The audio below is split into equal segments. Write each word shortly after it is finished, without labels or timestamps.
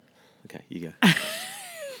Okay, you go.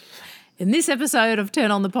 In this episode of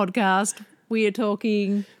Turn On the Podcast, we are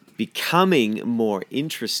talking Becoming more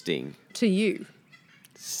interesting. to you.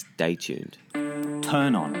 Stay tuned.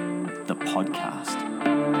 Turn On the Podcast.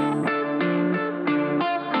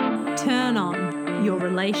 Turn on your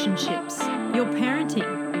relationships, your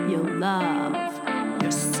parenting, your love,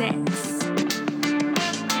 your sex.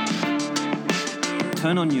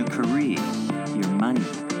 Turn on your career, your money,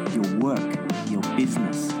 your work, your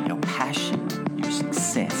business, your passion, your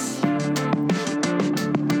success.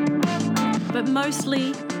 But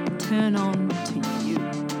mostly, turn on to you.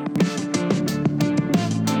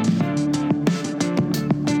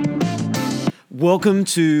 Welcome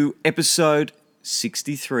to episode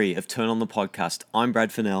 63 of Turn On the Podcast. I'm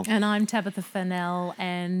Brad Fennell. And I'm Tabitha Fennell,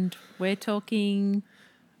 and we're talking...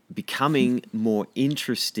 Becoming more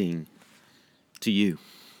interesting to you.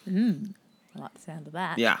 I like the sound of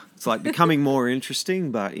that. Yeah, it's like becoming more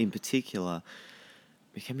interesting, but in particular,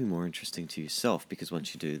 becoming more interesting to yourself, because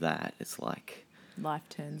once you do that, it's like... Life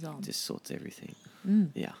turns on. It just sorts everything.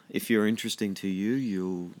 Yeah. If you're interesting to you,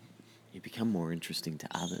 you become more interesting to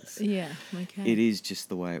others. Yeah, okay. It is just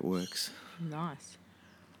the way it works. Nice.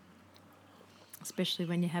 Especially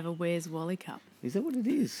when you have a Where's Wally cup. Is that what it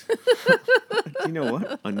is? Do you know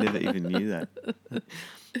what? I never even knew that.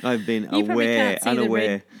 I've been You probably aware, can't see the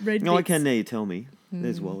unaware. red No, I bits. can now you tell me.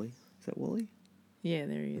 There's Wally. Is that Wally? Yeah,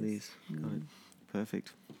 there he It is. is. Good.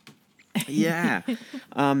 Perfect. Yeah.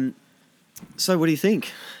 So what do you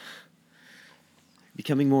think?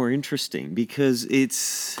 Becoming more interesting, because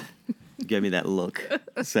it's... You gave me that look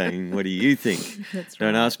saying, what do you think? That's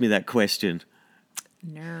Don't right. ask me that question.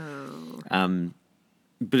 No.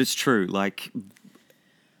 But it's true. Like,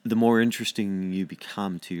 the more interesting you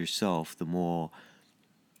become to yourself, the more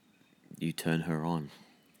you turn her on,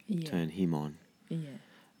 Yeah. turn him on.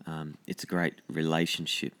 Yeah. It's a great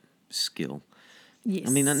relationship skill. Yes.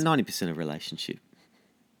 I mean, 90% of relationship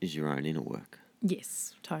is your own inner work.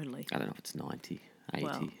 Yes, totally. I don't know if it's 90, 80,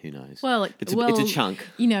 Well- who knows? Well, it's a chunk.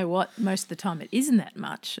 You know what? Most of the time it isn't that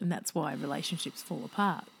much, and that's why relationships fall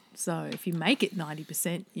apart. So if you make it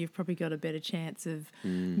 90%, you've probably got a better chance of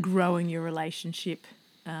growing your relationship,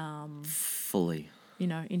 Fully.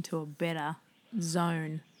 into a better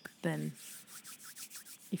zone than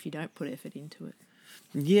if you don't put effort into it.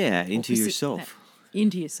 Yeah, into Opposite yourself. that.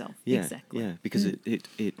 Into yourself, Yeah, exactly. yeah, because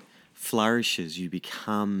it flourishes. You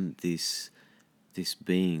become this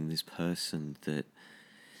being, this person that...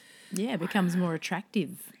 Yeah, it becomes more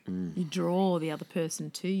attractive. You draw the other person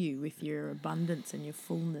to you with your abundance and your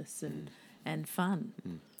fullness and fun.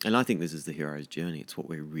 And I think this is the hero's journey. It's what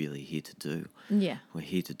we're really here to do. Yeah. We're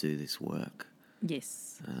here to do this work.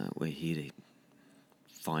 Yes. We're here to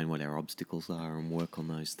find what our obstacles are and work on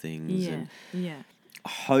those things. Yeah. And Yeah.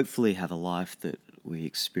 hopefully have a life that we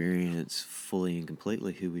experience fully and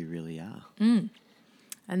completely who we really are.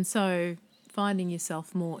 And so finding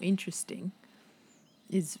yourself more interesting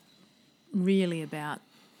is really about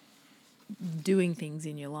doing things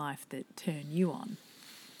in your life that turn you on.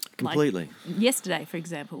 Completely. Yesterday, for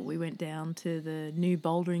example, we went down to the new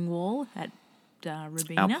bouldering wall at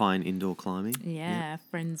Robina. Alpine indoor climbing. Yeah,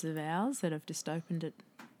 friends of ours that have just opened it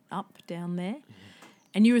up down there.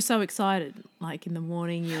 And you were so excited. Like in the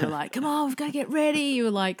morning, you were like, come on, we've got to get ready. You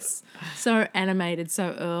were like so animated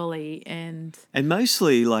so early. And And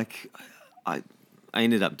mostly, I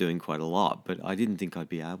ended up doing quite a lot, but I didn't think I'd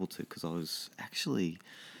be able to, because I'd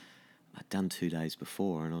done 2 days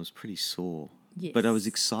before and I was pretty sore. Yes. But I was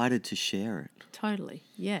excited to share it. totally,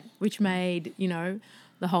 yeah. Which made,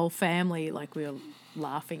 the whole family, like we were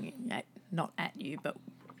laughing at, not at you, but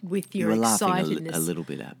with You your were laughing excitedness. a little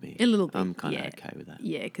bit at me. A little bit, I'm kind of yeah. okay with that.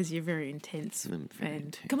 Yeah, because you're very intense. I'm very and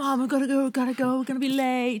intense. come on, we've got to go, we're going to be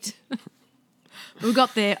late. We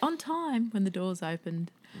got there on time when the doors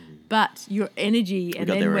opened. But your energy, and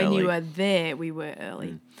got then there when you early. were there, we were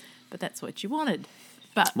early. But that's what you wanted.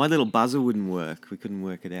 But My little buzzer wouldn't work. We couldn't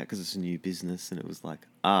work it out because it's a new business, and it was like,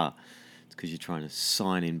 it's because you're trying to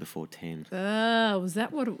sign in before 10. was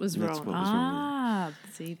that what it was That's wrong? what was wrong,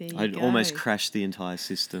 See, there you I'd go. almost crashed the entire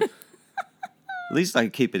system. At least I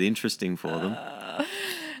keep it interesting for them.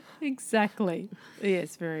 Exactly.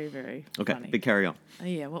 Yes, very, very Okay, funny. but carry on.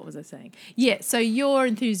 Yeah, what was I saying? Yeah, so your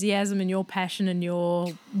enthusiasm and your passion and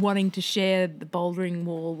your wanting to share the bouldering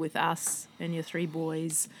wall with us and your 3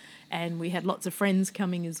 boys, and we had lots of friends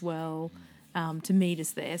coming as well to meet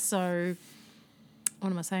us there. So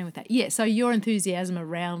what am I saying with that? Yeah, so your enthusiasm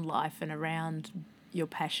around life and around your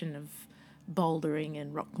passion of bouldering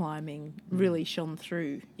and rock climbing really shone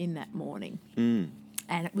through in that morning.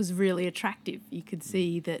 And it was really attractive. You could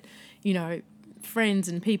see that, friends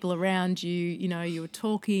and people around you, you know, you were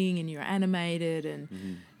talking and you're animated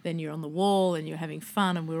and then you're on the wall and you're having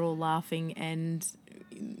fun and we're all laughing. And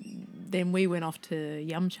then we went off to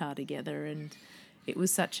Yumcha together and it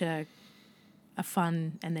was such a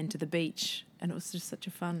fun, and then to the beach, and it was just such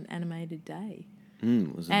a fun animated day.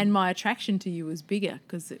 And my attraction to you was bigger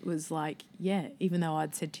because it was like, yeah, even though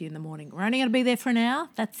I'd said to you in the morning, we're only going to be there for an hour,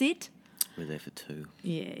 that's it. We're there for 2.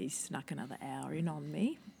 Yeah, he snuck another hour in on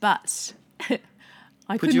me. But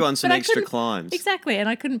I Put you on couldn't- some but I extra couldn't- climbs. Exactly, and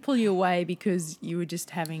I couldn't pull you away because you were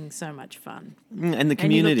just having so much fun. And the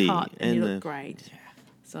community. And you looked hot and you the, looked great.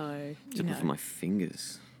 So, you Took know, off my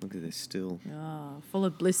fingers. Look at this still. full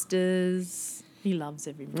of blisters. He loves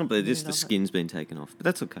every No, but minute just the of it. skin's been taken off. But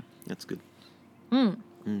that's okay. That's good.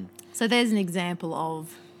 So there's an example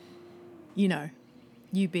of, you know,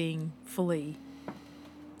 you being fully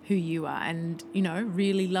who you are and, you know,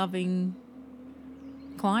 really loving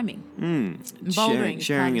climbing. And bouldering is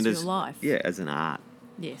sharing part it of as your life. Yeah, as an art,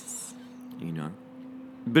 Yes. you know.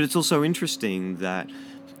 But it's also interesting that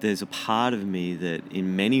there's a part of me that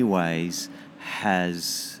in many ways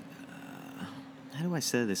has how do I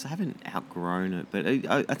say this? I haven't outgrown it, but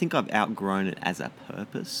I think I've outgrown it as a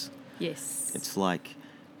purpose. Yes. It's like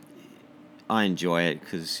I enjoy it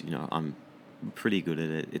because, you know, I'm pretty good at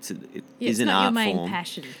it. It is an not art your main form.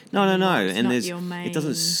 passion. No. anymore. It's And not there's your main... it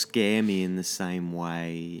doesn't scare me in the same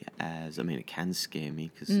way as, I mean, it can scare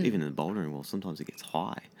me because even in the bouldering wall, sometimes it gets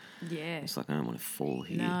high. Yeah. It's like I don't want to fall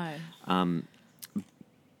here. No.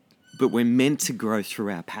 But we're meant to grow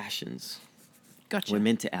through our passions. Gotcha. We're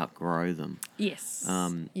meant to outgrow them. Yes.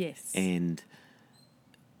 Yes. And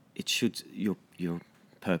it should your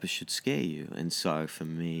purpose should scare you. And so for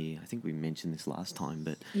me, I think we mentioned this last time,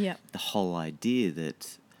 but Yep. the whole idea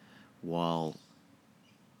that while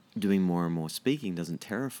doing more and more speaking doesn't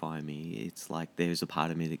terrify me, it's like there's a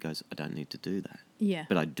part of me that goes, I don't need to do that. Yeah.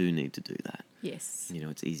 But I do need to do that. Yes. You know,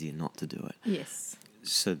 it's easier not to do it. Yes.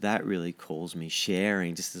 So that really calls me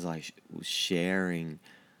sharing, just as I was sharing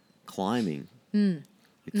climbing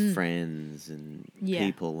with friends and Yeah.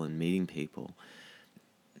 people and meeting people.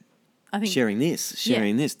 I think Sharing this.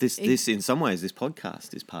 Ex- This in some ways, this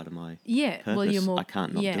podcast is part of my Yeah, well, you're purpose. more. I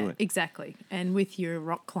can't not do it. Exactly. And with your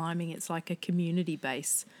rock climbing, it's like a community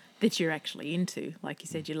base that you're actually into. Like you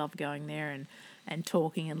said, you love going there and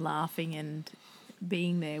talking and laughing and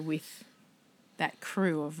being there with that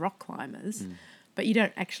crew of rock climbers. But you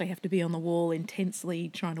don't actually have to be on the wall intensely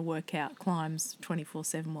trying to work out climbs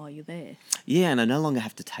 24/7 while you're there. Yeah, and I no longer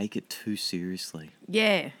have to take it too seriously.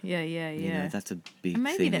 Yeah. You know, that's a big And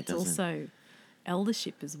maybe thing. that's it doesn't. also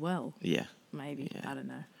eldership as well. Yeah. Maybe. Yeah. I don't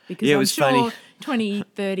know. Because Yeah, it I'm was sure funny. 20,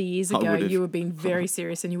 30 years I ago, would've- you would have been very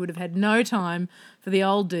serious and you would have had no time for the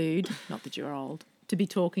old dude, not that you're old, to be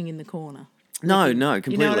talking in the corner. No, You know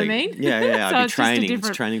completely. what I mean? Yeah, So I'd be it's just a training. It's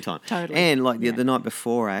different- training time. Totally. And like Yeah. the night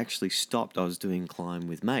before, I actually stopped. I was doing climb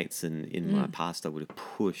with mates, and in Mm. my past, I would have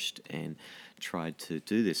pushed and tried to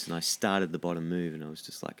do this. And I started the bottom move, and I was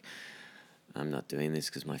just like, I'm not doing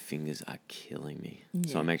this because my fingers are killing me.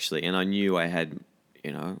 So Yeah. I'm actually, and I knew I had,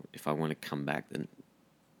 you know, if I want to come back the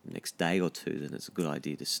next day or two, then it's a good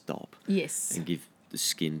idea to stop Yes. and give the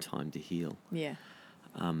skin time to heal. Yeah.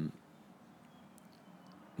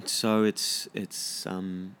 So it's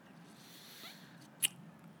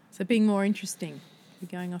So being more interesting. You're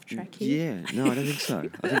going off track here? yeah. No, I don't think so.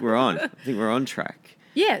 I think we're on. I think we're on track.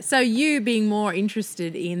 Yeah, so you being more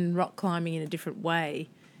interested in rock climbing in a different way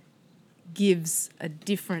gives a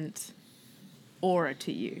different aura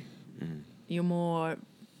to you. You're more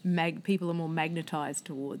people are more magnetized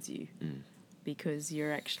towards you because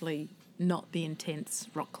you're actually not the intense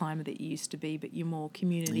rock climber that you used to be, but you're more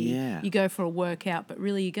community. Yeah. You go for a workout, but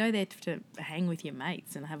really you go there to hang with your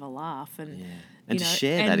mates and have a laugh and And you to know,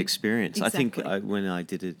 share that and- experience. I think Exactly. when I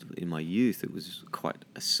did it in my youth, it was quite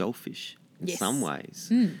selfish in Yes. some ways.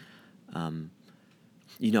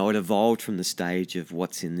 You know, it evolved from the stage of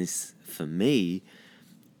what's in this for me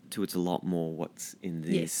to it's a lot more what's in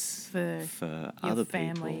this Yes, for for your other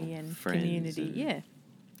family people, and friends community. and- Yeah.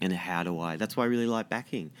 And how do I? That's why I really like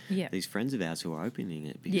backing Yeah. these friends of ours who are opening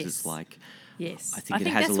it because Yes. it's like, Yes. I think it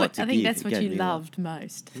has a lot to I think give. that's It what gave you me a lot. loved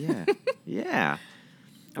most. yeah, yeah.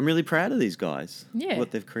 I'm really proud of these guys. Yeah.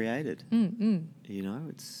 What they've created. You know,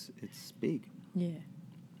 it's big.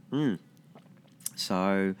 Yeah.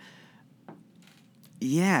 So,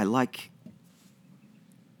 yeah, like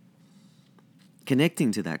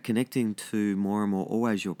connecting to that, connecting to more and more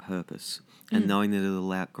always your purpose and knowing that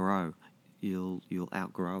it'll outgrow. you'll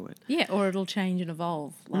outgrow it. Yeah, or it'll change and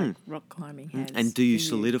evolve like rock climbing has. And do you for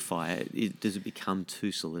solidify it? Does it become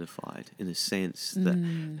too solidified in a sense that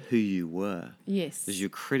who you were? Yes. Does your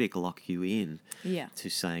critic lock you in Yeah. to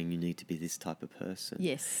saying you need to be this type of person?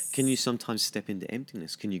 Yes. Can you sometimes step into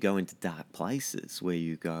emptiness? Can you go into dark places where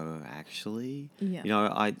you go, actually? Yeah. You know,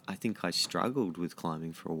 I think I struggled with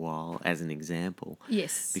climbing for a while as an example.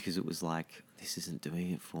 Yes. Because it was like, this isn't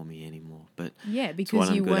doing it for me anymore. But Yeah, it's because what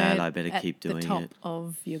I'm you good were at. I better keep the doing top it.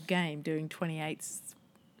 of your game, doing 28s,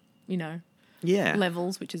 Yeah.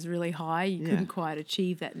 levels, which is really high. You Yeah. couldn't quite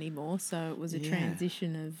achieve that anymore, so it was a Yeah.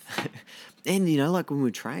 transition of. And, you know, like when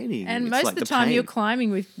we're training. And it's most like of the time, pain. you're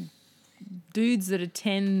climbing with dudes that are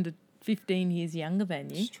 10 to 15 years younger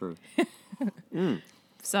than you. It's true.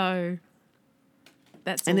 So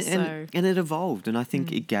that's And, also. and it evolved, and I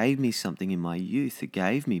think it gave me something in my youth. It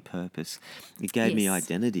gave me purpose. It gave me Yes.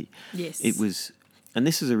 identity. Yes. It was, and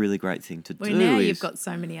this is a really great thing to Well, do. now is you've got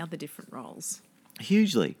so many other different roles.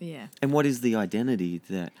 hugely. Yeah. And what is the identity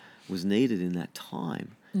that was needed in that time?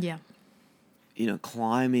 Yeah. You know,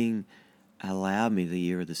 climbing allowed me, the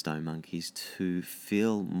year of the Stone Monkeys, to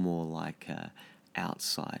feel more like a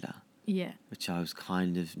outsider, Yeah. which I was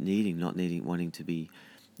kind of wanting to be,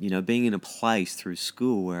 you know, being in a place through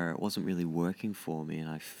school where it wasn't really working for me, and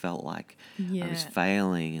I felt like I was Yeah.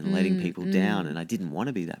 failing and letting people down, and I didn't want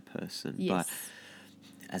to be that person. Yes. But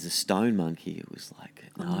as a stone monkey, it was like,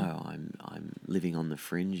 no, I'm living on the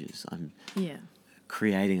fringes. I'm Yeah.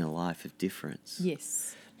 creating a life of difference.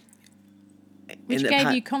 Yes. And Which that gave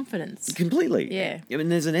part- you confidence. Completely. Yeah. I mean,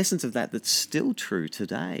 there's an essence of that that's still true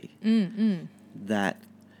today. That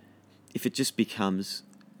if it just becomes,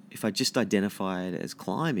 if I just identify it as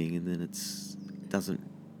climbing, and then it doesn't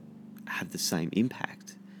have the same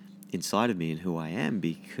impact inside of me and who I am,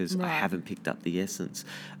 because I Right. haven't picked up the essence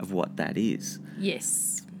of what that is.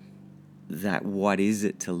 Yes. That what is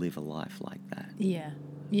it to live a life like that? Yeah.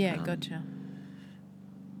 Yeah, gotcha.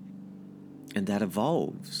 And that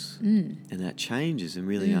evolves and that changes, and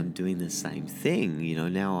really I'm doing the same thing. You know,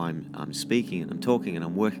 now I'm speaking and I'm talking and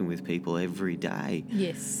I'm working with people every day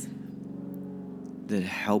Yes. that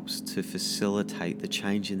helps to facilitate the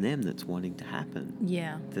change in them that's wanting to happen.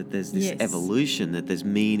 Yeah. That there's this Yes. evolution, that there's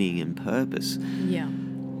meaning and purpose Yeah.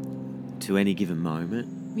 to any given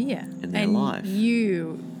moment. Yeah. In their and life.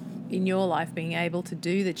 you, in your life, being able to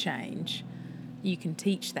do the change, you can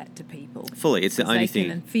teach that to people. Fully, it's the 'Cause only they thing.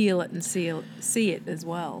 can feel it and see it as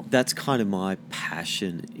well. That's kind of my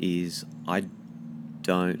passion. Is I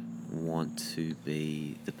don't want to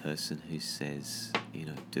be the person who says, you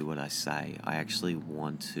know, do what I say. I actually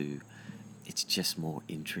want to. It's just more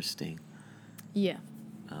interesting. Yeah.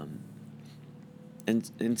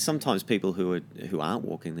 And sometimes people who aren't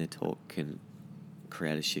walking their talk can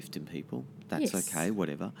create a shift in people. That's Yes. okay,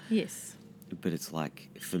 whatever. Yes. But it's like,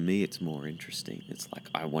 for me, it's more interesting. It's like,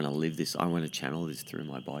 I want to live this. I want to channel this through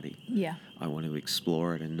my body. Yeah. I want to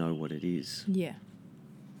explore it and know what it is. Yeah.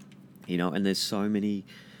 You know, and there's so many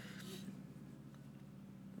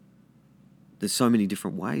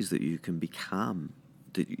different ways that you can become,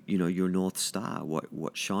 that, you know, your North Star,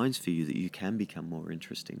 what shines for you, that you can become more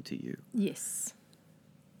interesting to you. Yes.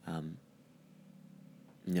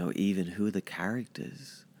 You know, even who are the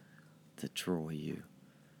characters that draw you?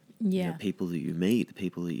 Yeah. You know, people that you meet, the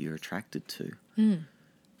people that you're attracted to,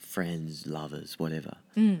 friends, lovers, whatever.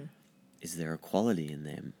 Is there a quality in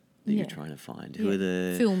them that Yeah. you're trying to find? Who Yeah. are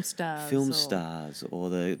the Film stars film or- stars, or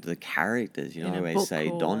the characters? You know, In I a always book say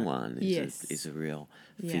or- Don Juan Yes. is a real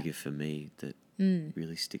Yeah. figure for me that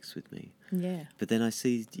really sticks with me. Yeah. But then I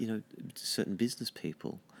see, you know, certain business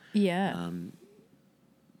people. Yeah.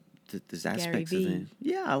 There's Gary aspects Vee. of him.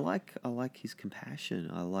 Yeah, I like his compassion.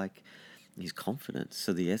 I like his confidence.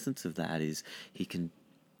 So the essence of that is he can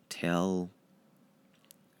tell.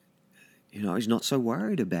 You know, he's not so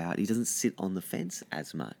worried about. He doesn't sit on the fence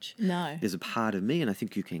as much. No. There's a part of me, and I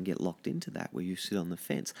think you can get locked into that, where you sit on the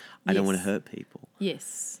fence. I don't want to Yes. hurt people.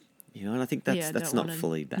 Yes. You know, and I think Yeah, I that's don't not wanna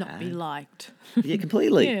fully bad. Not be liked. Yeah,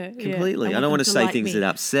 completely. Yeah, yeah. Completely. I I, want don't want them to to say like things me. that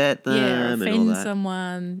upset them Yeah, and all offend that.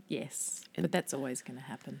 someone. Yes. And- But that's always going to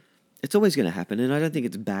happen. It's always going to happen, and I don't think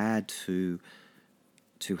it's bad to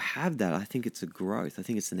have that. I think it's a growth. I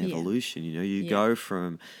think it's an Yeah. evolution. You know, you can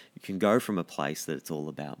go from a place that it's all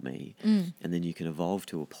about me, and then you can evolve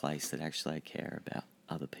to a place that actually I care about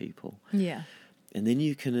other people. Yeah. And then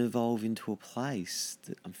you can evolve into a place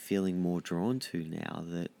that I'm feeling more drawn to now,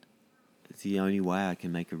 that the only way I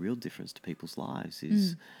can make a real difference to people's lives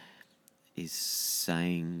is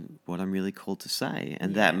saying what I'm really called to say.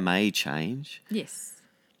 And that Yeah. may change. Yes.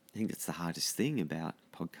 I think that's the hardest thing about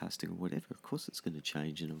podcasting or whatever. Of course it's going to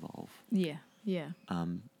change and evolve. Yeah. Yeah.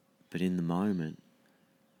 But in the moment,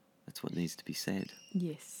 that's what needs to be said.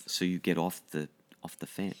 Yes. So you get off the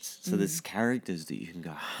fence. So there's characters that you can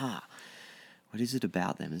go, what is it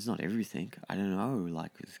about them? It's not everything. I don't know.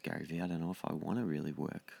 Like with Gary Vee, I don't know if I want to really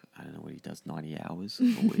work. I don't know what he does, 90 hours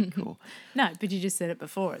a week or... No, but you just said it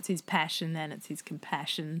before. It's his passion and it's his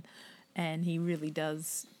compassion, and he really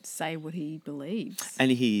does say what he believes.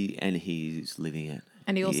 And he's living it.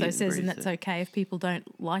 And he also eats says, and breathes that's it. okay if people don't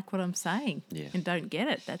like what I'm saying and don't get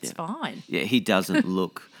it. That's fine. Yeah, he doesn't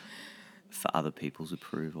look for other people's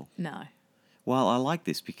approval. No. Well, I like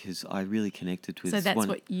this because I really connected with So that's one...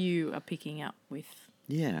 what you are picking up with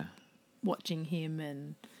Yeah, watching him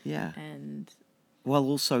and yeah. and Well,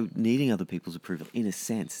 also needing other people's approval. In a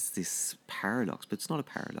sense, it's this paradox, but it's not a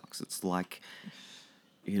paradox. It's like,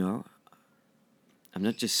 I'm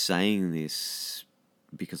not just saying this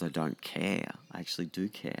because I don't care. I actually do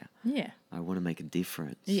care. yeah. I want to make a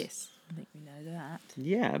difference. Yes. I think we know that.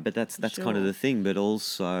 Yeah, but that's kind of Sure. the thing. But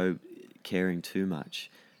also, caring too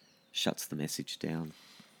much shuts the message down.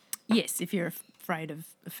 Yes, if you're afraid of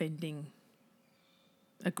offending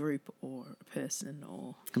a group or a person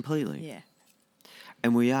or Completely. yeah.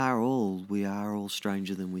 And we are all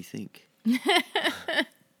stranger than we think.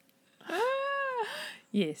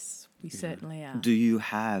 Yes, we certainly are. Do you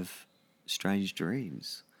have strange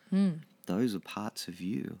dreams? Those are parts of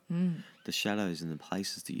you. The shadows and the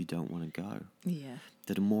places that you don't want to go, Yeah.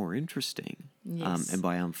 that are more interesting. Yes. And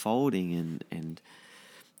by unfolding and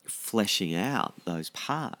fleshing out those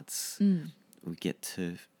parts, we get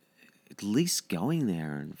to at least going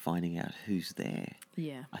there and finding out who's there,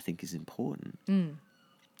 Yeah. I think is important.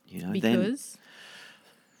 Because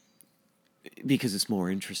Because it's more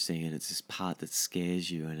interesting and it's this part that scares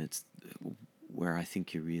you, and it's where I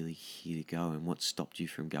think you're really here to go and what stopped you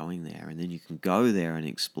from going there. And then you can go there and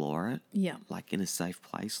explore it. yeah. Like in a safe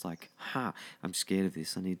place, like, I'm scared of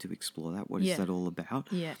this. I need to explore that. What is Yeah. that all about?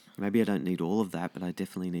 Yeah. Maybe I don't need all of that, but I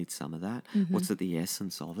definitely need some of that. What's at the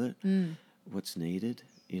essence of it? What's needed?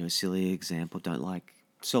 Silly example, don't like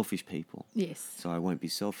selfish people. Yes. So I won't be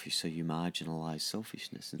selfish. So you marginalize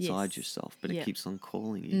selfishness inside Yes. yourself, but Yeah. it keeps on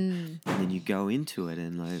calling you. And then you go into it,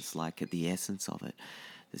 and it's like at the essence of it,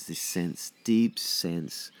 there's this deep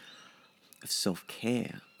sense of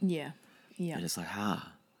self-care. Yeah. Yeah. And it's like,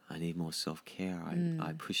 I need more self-care.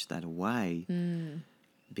 I push that away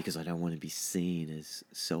because I don't want to be seen as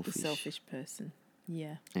The selfish. selfish person.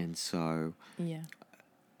 Yeah. And so Yeah.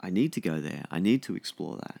 I need to go there. I need to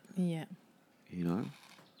explore that, Yeah.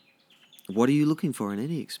 What are you looking for in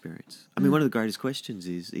any experience? I mean, one of the greatest questions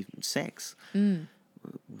is even sex.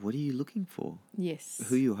 What are you looking for? Yes.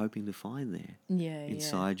 Who are you hoping to find there Yeah.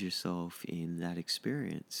 inside yourself in that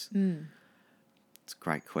experience? Yeah. It's a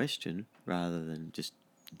great question rather than just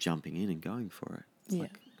jumping in and going for it. It's Yeah.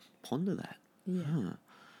 like, ponder that. Yeah.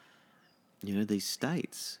 These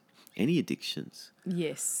states, any addictions.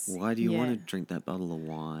 Yes. Why do you want to Yeah. drink that bottle of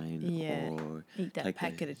wine Yeah. or Eat that take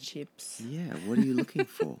packet of chips? Yeah, what are you looking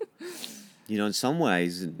for? In some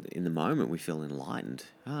ways, in the moment, we feel enlightened.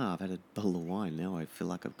 I've had a bottle of wine. Now I feel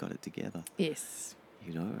like I've got it together. Yes.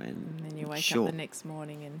 And And then you wake sure, up the next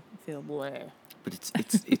morning and feel bleh. but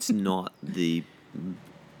it's not the.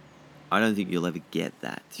 I don't think you'll ever get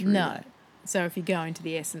that through No. that. So if you go into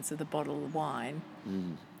the essence of the bottle of wine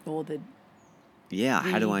or the Yeah,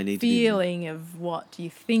 how do the I need feeling of what you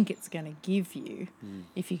think it's going to give you,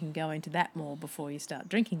 if you can go into that more before you start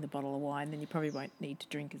drinking the bottle of wine, then you probably won't need to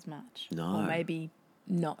drink as much. No. Or maybe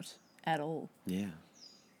not at all. to be? Yeah,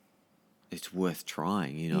 it's worth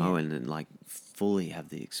trying, Yeah. and then like fully have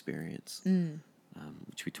the experience,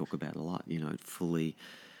 which we talk about a lot. Fully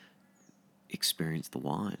experience the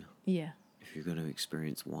wine. Yeah. If you're going to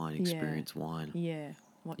experience wine, experience wine. Yeah.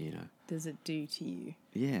 What You know. does it do to you?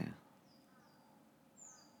 Yeah.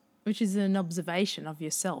 Which is an observation of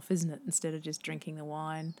yourself, isn't it? Instead of just drinking the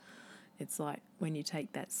wine, it's like when you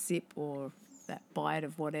take that sip or that bite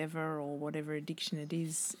of whatever or whatever addiction it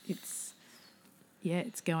is,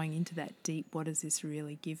 it's going into that deep, what does this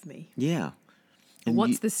really give me? Yeah.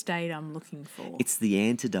 What's the state I'm looking for? It's the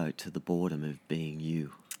antidote to the boredom of being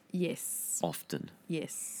you, Yes. often.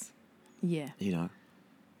 Yes. Yeah.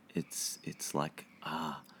 It's like,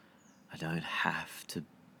 I don't have to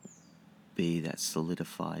be that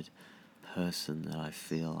solidified person that I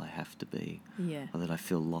feel I have to be, Yeah. or that I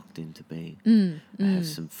feel locked into being. I have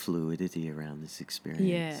some fluidity around this experience.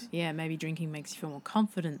 Yeah. Yeah. Maybe drinking makes you feel more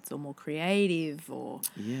confident or more creative or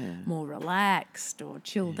Yeah. more relaxed or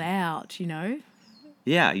chilled out,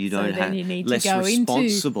 Yeah, you So don't then have you need to less go into-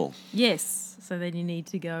 responsible. Yes. So then you need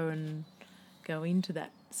to go into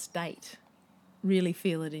that state, really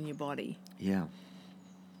feel it in your body. Yeah.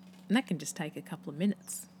 And that can just take a couple of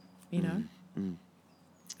minutes. you know,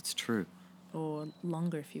 It's true. or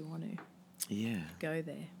longer if you want to Yeah. go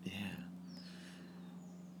there. Yeah.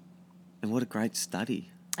 And what a great study.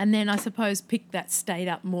 And then I suppose pick that state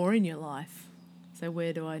up more in your life. So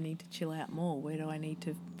where do I need to chill out more? Where do I need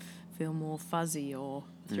to feel more fuzzy or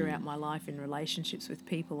throughout my life in relationships with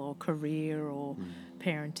people or career or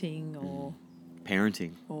parenting or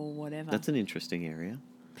Parenting. or whatever. That's an interesting area.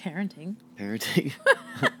 Parenting. Parenting.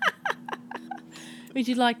 Would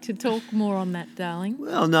you like to talk more on that, darling?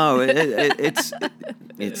 Well, no, it's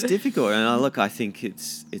difficult, and I think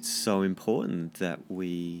it's so important that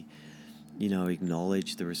we,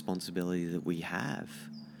 acknowledge the responsibility that we have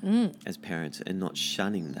as parents, and not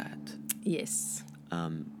shunning that. Yes.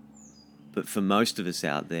 But for most of us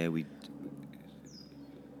out there, we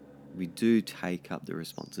do take up the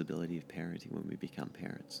responsibility of parenting when we become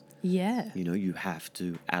parents. Yeah. You have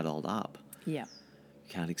to adult up. Yeah. You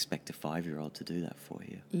can't expect a 5-year-old to do that for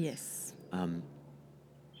you. Yes. But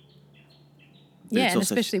Yeah, it's and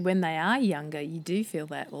also especially when they are younger, you do feel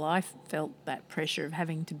that. Well, I felt that pressure of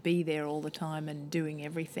having to be there all the time and doing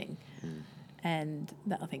everything. And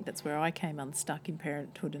I think that's where I came unstuck in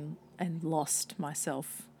parenthood and lost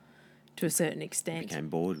myself to a certain extent. became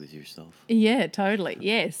bored with yourself. Yeah, totally.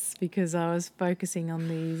 Yes, because I was focusing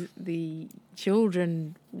on the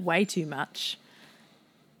children way too much.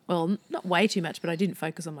 Well, not way too much, but I didn't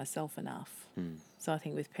focus on myself enough. So I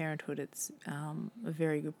think with parenthood, it's a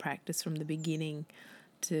very good practice from the beginning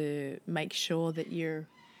to make sure that your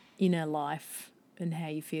inner life and how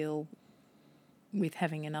you feel with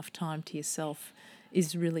having enough time to yourself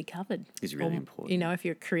is really covered. Is really important. If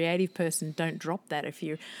you're a creative person, don't drop that. If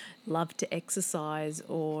you love to exercise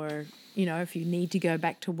or, if you need to go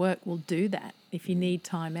back to work, well, do that. If you need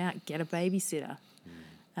time out, get a babysitter.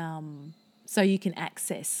 So you can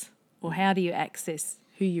access, or how do you access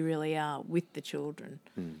who you really are with the children?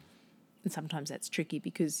 And sometimes that's tricky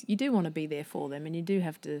because you do want to be there for them and you do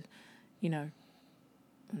have to,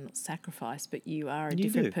 not sacrifice, but you are a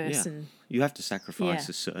different person. Yeah. You have to sacrifice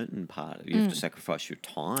Yeah. a certain part. You have to sacrifice your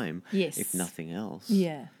time, Yes. if nothing else.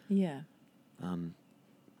 Yeah, yeah.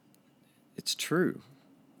 It's true.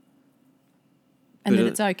 And But then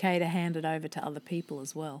it's okay to hand it over to other people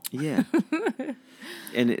as well. Yeah.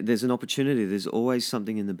 And there's an opportunity. There's always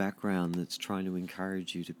something in the background that's trying to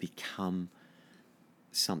encourage you to become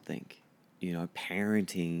something.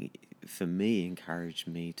 Parenting, for me, encouraged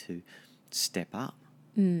me to step up,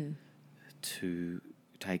 to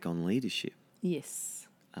take on leadership. Yes.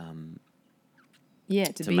 To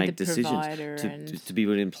to be make the decisions, provider to and be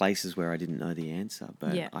in places where I didn't know the answer,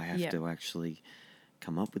 but Yeah, I have yeah. to actually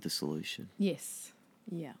come up with a solution. yes,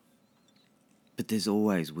 yeah, But there's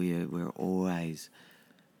always, we're always,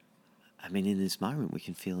 in this moment we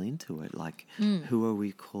can feel into it, like who are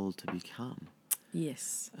we called to become?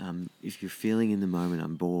 yes, If you're feeling in the moment,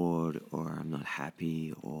 I'm bored or I'm not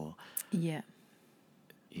happy or, yeah.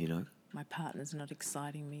 my My partner's not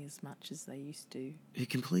exciting me as much as they used to.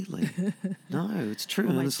 completely. No, it's true. Or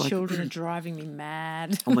And my it's like, children are driving me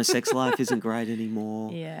mad. oh, my sex life isn't great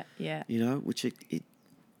anymore. Yeah, yeah, Which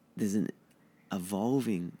there's an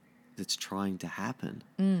evolving that's trying to happen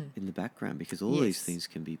in the background because all these Yes. things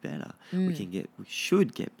can be better. We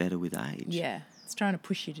should get better with age. yeah. It's trying to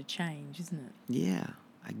push you to change, isn't it? Yeah.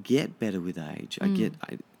 I get better with age.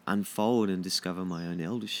 I unfold and discover my own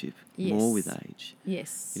eldership more with Yes. age.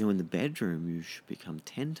 Yes. In the bedroom, you should become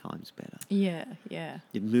 10 times better. Yeah, yeah.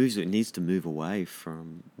 It needs to move away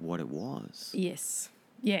from what it was. Yes.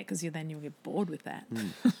 Yeah, because then you'll get bored with that.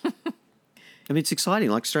 It's exciting.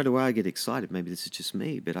 Like, straight away I get excited. Maybe this is just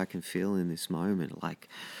me, but I can feel in this moment, like,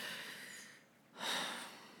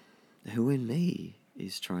 who in me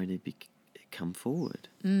is trying to come forward?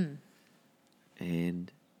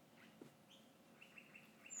 And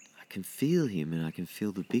I can feel him and I can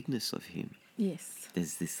feel the bigness of him. Yes.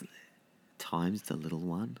 There's this times the little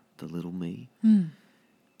one, the little me,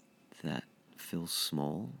 that feels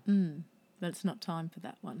small. But it's not time for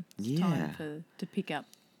that one. It's time Yeah. to pick up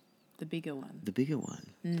the bigger one. The bigger one,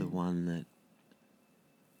 the one that,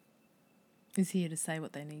 Is here to say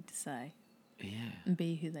what they need to say yeah, and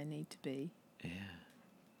be who they need to be. yeah.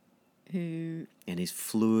 Who, And is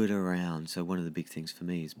fluid around. So one of the big things for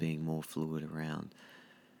me is being more fluid around,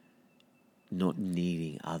 not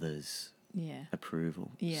needing others' yeah,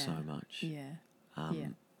 approval Yeah. so much. yeah,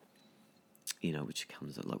 yeah. Which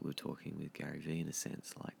comes like we were talking with Gary Vee in a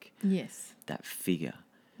sense, like Yes, that figure.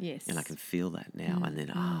 yes. And I can feel that now. And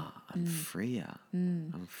then, I'm freer.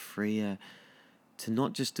 I'm freer to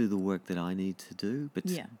not just do the work that I need to do, but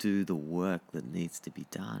Yeah. to do the work that needs to be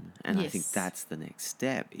done. And I think Yes. that's the next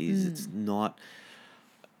step is it's not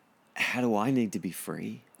how do I need to be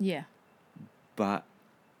free? Yeah. But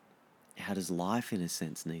how does life, in a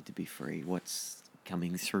sense, need to be free? What's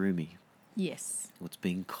coming through me? Yes. What's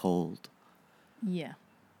being called? Yeah.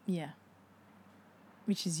 Yeah.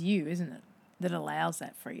 Which is you, isn't it? That allows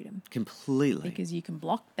that freedom. Completely. Because you can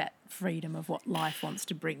block that freedom of what life wants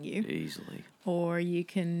to bring you. Easily. Or you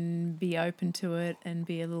can be open to it and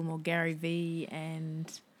be a little more Gary V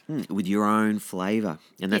and... With your own flavour.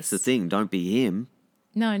 And that's the Yes. thing. Don't be him.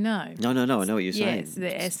 No. No, I know what you're saying. Yes, the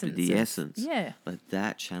Just essence. The essence. Yeah. Let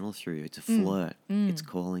that channel through you. It's a flirt. It's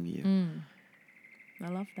calling you. I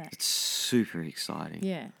love that. It's super exciting.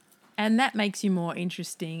 Yeah. And that makes you more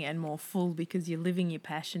interesting and more full because you're living your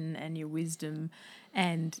passion and your wisdom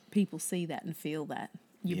and people see that and feel that.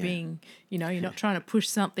 You're Yeah. being, you're not trying to push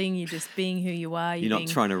something, you're just being who you are. You're not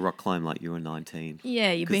trying to rock climb like you were 19.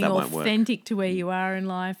 Yeah, you're 'cause being that won't work. authentic to where you are in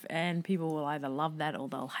life and people will either love that or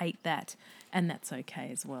they'll hate that and that's okay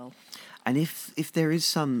as well. And if there is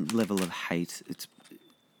some level of hate, it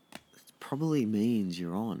probably means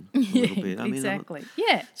you're on a little bit. I mean, exactly.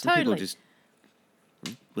 Yeah, some totally. people just...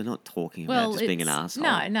 We're not talking about just being an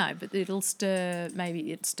arsehole. No, but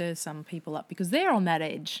it stirs some people up because they're on that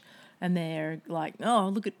edge and they're like, oh,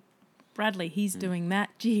 look at Bradley, he's doing that.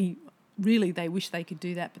 Gee, really, they wish they could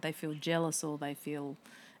do that, but they feel jealous or they feel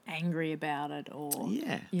angry about it or,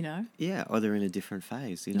 Yeah, or they're in a different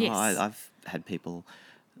phase. Yes. I've had people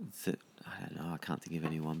that, I don't know, I can't think of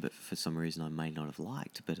anyone, but for some reason I may not have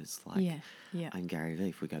liked, but it's like, Yeah. and Gary Vee,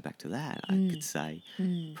 if we go back to that, I could say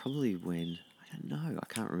probably when... I don't know. I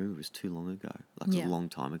can't remember. It was too long ago. Like Yeah. a long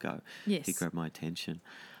time ago. Yes. He grabbed my attention.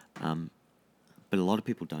 But a lot of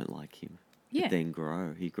people don't like him. Yeah. But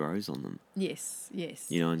then he grows on them. Yes.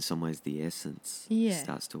 In some ways the essence Yeah.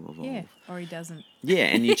 starts to evolve. Yeah, or he doesn't. Yeah,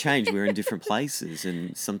 and you change. We're in different places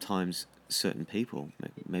and sometimes certain people,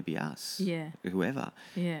 maybe us, Yeah. whoever,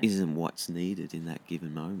 Yeah. isn't what's needed in that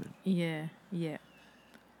given moment. Yeah.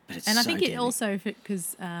 But it's And I so think it damn- also,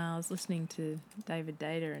 because I was listening to David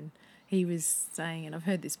Data and he was saying, and I've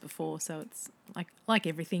heard this before, so it's like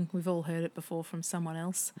everything, we've all heard it before from someone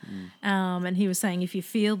else. And he was saying if you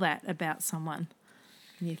feel that about someone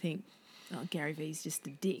and you think, oh, Gary Vee's just a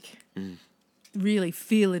dick, really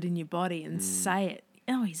feel it in your body and say it.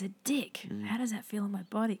 Oh, he's a dick. How does that feel in my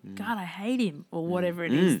body? God, I hate him, or whatever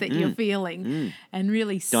it is that you're feeling, and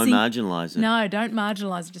really Don't marginalise it. No, don't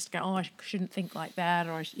marginalise it. Just go, oh, I shouldn't think like that,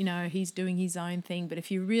 or he's doing his own thing. But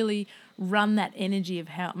if you really run that energy of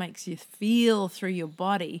how it makes you feel through your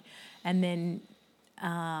body, and then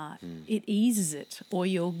it eases it, or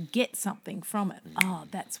you'll get something from it. Oh,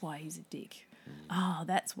 that's why he's a dick. Oh,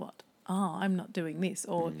 that's what. Oh, I'm not doing this.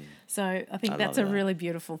 Or so I think that's a love that. really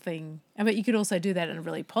beautiful thing. But you could also do that in a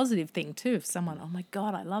really positive thing too. If someone, oh my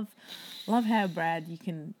God, I love how, Brad, you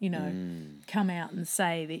can, come out and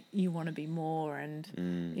say that you want to be more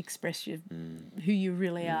and express who you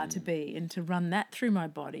really are to be, and to run that through my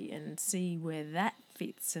body and see where that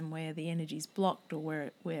fits and where the energy's blocked or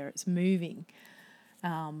where it's moving.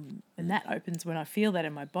 And that opens, when I feel that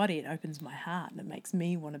in my body, it opens my heart and it makes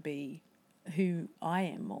me want to be who I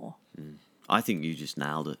am more. I think you just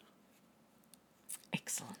nailed it.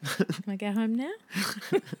 Excellent. Can I go home now?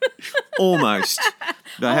 Almost.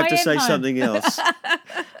 But I have to am say home. something else.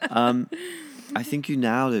 I think you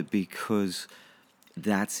nailed it because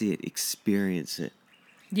that's it. Experience it.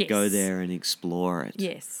 Yes. Go there and explore it.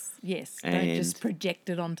 Yes. Don't And- just project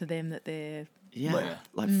it onto them that they're... Yeah,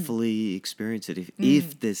 fully experience it.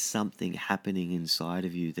 If there's something happening inside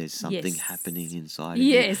of you, there's something Yes. happening inside of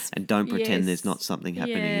you. Yes. And don't pretend Yes. there's not something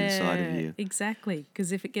happening inside of you. Exactly.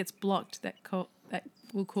 Because if it gets blocked, that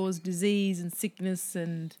will cause disease and sickness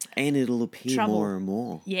and... And it'll appear Trouble. more and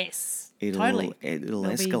more. Yes. It'll totally. it'll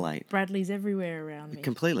There'll be escalate Bradleys everywhere around me.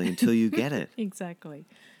 completely until you get it. Exactly.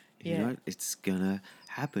 You know, it's gonna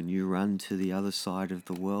happen. You run to the other side of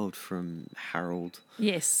the world from Harold,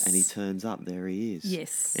 Yes. and he turns up. There he is.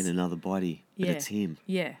 Yes. In another body, but Yeah. it's him.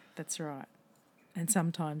 Yeah, that's right. And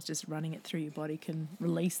sometimes just running it through your body can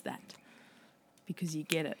release that because you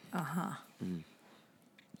get it. And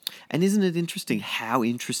isn't it interesting how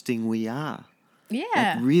interesting we are? Yeah.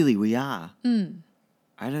 Like, really, we are.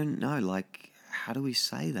 I don't know. Like, how do we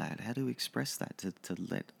say that? How do we express that to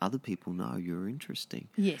let other people know you're interesting?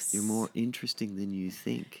 Yes. You're more interesting than you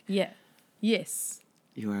think. Yeah. Yes.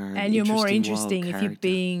 You are, And you're more wild interesting if you're character.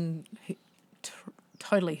 being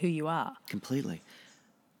totally who you are. Completely.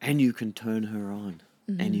 And you can turn her on,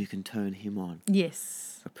 and you can turn him on.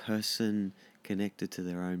 Yes. A person connected to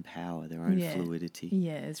their own power, their own fluidity,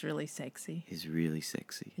 Yeah, it's really sexy. is really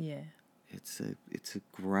sexy. Yeah. It's a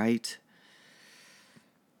great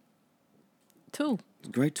Tool.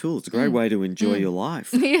 great tool. It's a great way to enjoy your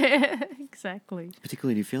life, Yeah, exactly.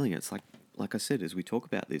 particularly when you're feeling it. It's like I said, as we talk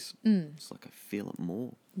about this, it's like I feel it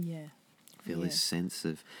more. Yeah. I feel Yeah. this sense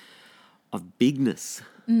of bigness,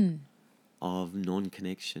 of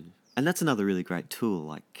non-connection. And that's another really great tool,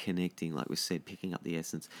 like connecting, like we said, picking up the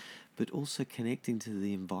essence, but also connecting to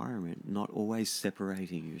the environment, not always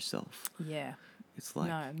separating yourself. Yeah. It's like,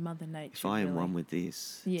 No, Mother Nature. if I am really. one with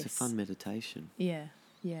this, it's a Yes. fun meditation. Yeah.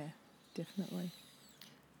 Yeah. Definitely.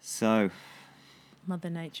 So, Mother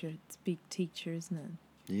Nature, it's a big teacher, isn't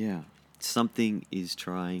it? yeah, something is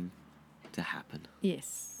trying to happen.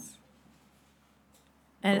 Yes.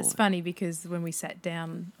 And it's Right. funny because when we sat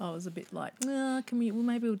down, I was a bit like, maybe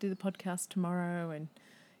we'll do the podcast tomorrow. And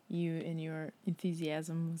you and your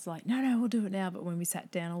enthusiasm was like, no, we'll do it now. But when we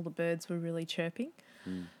sat down, all the birds were really chirping.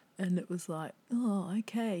 And it was like, oh,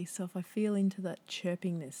 okay. So if I feel into that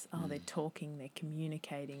chirpingness, they're talking, they're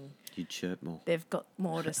communicating, You chirp more. they've got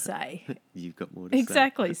more to say. You've got more to say.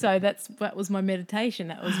 Exactly. So that was my meditation.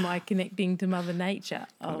 That was my connecting to Mother Nature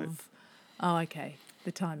of, oh, okay,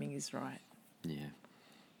 the timing is right. Yeah.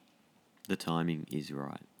 The timing is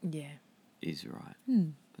right. Yeah. Is right.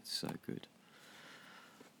 That's so good.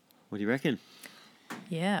 What do you reckon?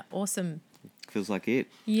 Yeah. Awesome. Feels like it.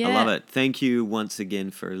 Yeah. I love it. Thank you once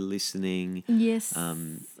again for listening. Yes.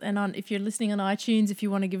 And if you're listening on iTunes, if you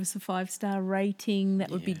want to give us a 5-star rating, that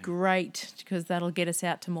would be Yeah. great because that'll get us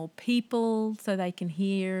out to more people so they can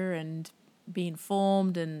hear and be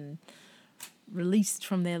informed and released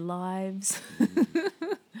from their lives.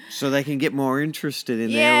 So they can get more interested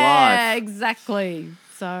in their Yeah, life. exactly.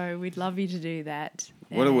 So we'd love you to do that.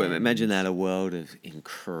 Imagine that, a world of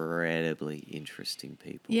incredibly interesting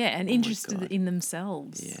people. Yeah, and Oh my interested God. in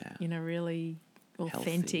themselves. Yeah. In a really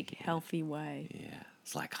authentic, yeah. healthy way. Yeah.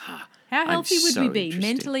 It's like, ha. How I'm healthy would so we be? interested.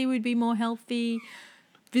 Mentally, we'd be more healthy.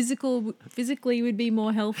 Physically, we'd be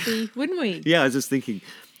more healthy, wouldn't we? Yeah, I was just thinking,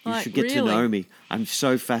 you Like, should get to really? know me. I'm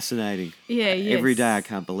so fascinating. Yeah, Every yes. day I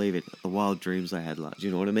can't believe it. The wild dreams I had. Like, do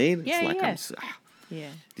you know what I mean? Yeah, it's like yeah.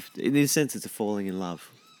 Yeah. in a sense, it's a falling in love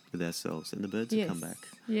with ourselves, and the birds Yes. have come back.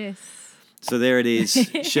 Yes. So there it is.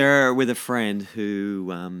 Share it with a friend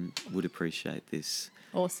who would appreciate this.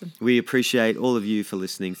 Awesome. We appreciate all of you for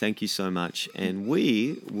listening. Thank you so much, and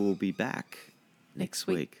we will be back next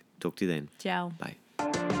week. week. Talk to you then. Ciao.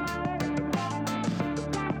 Bye.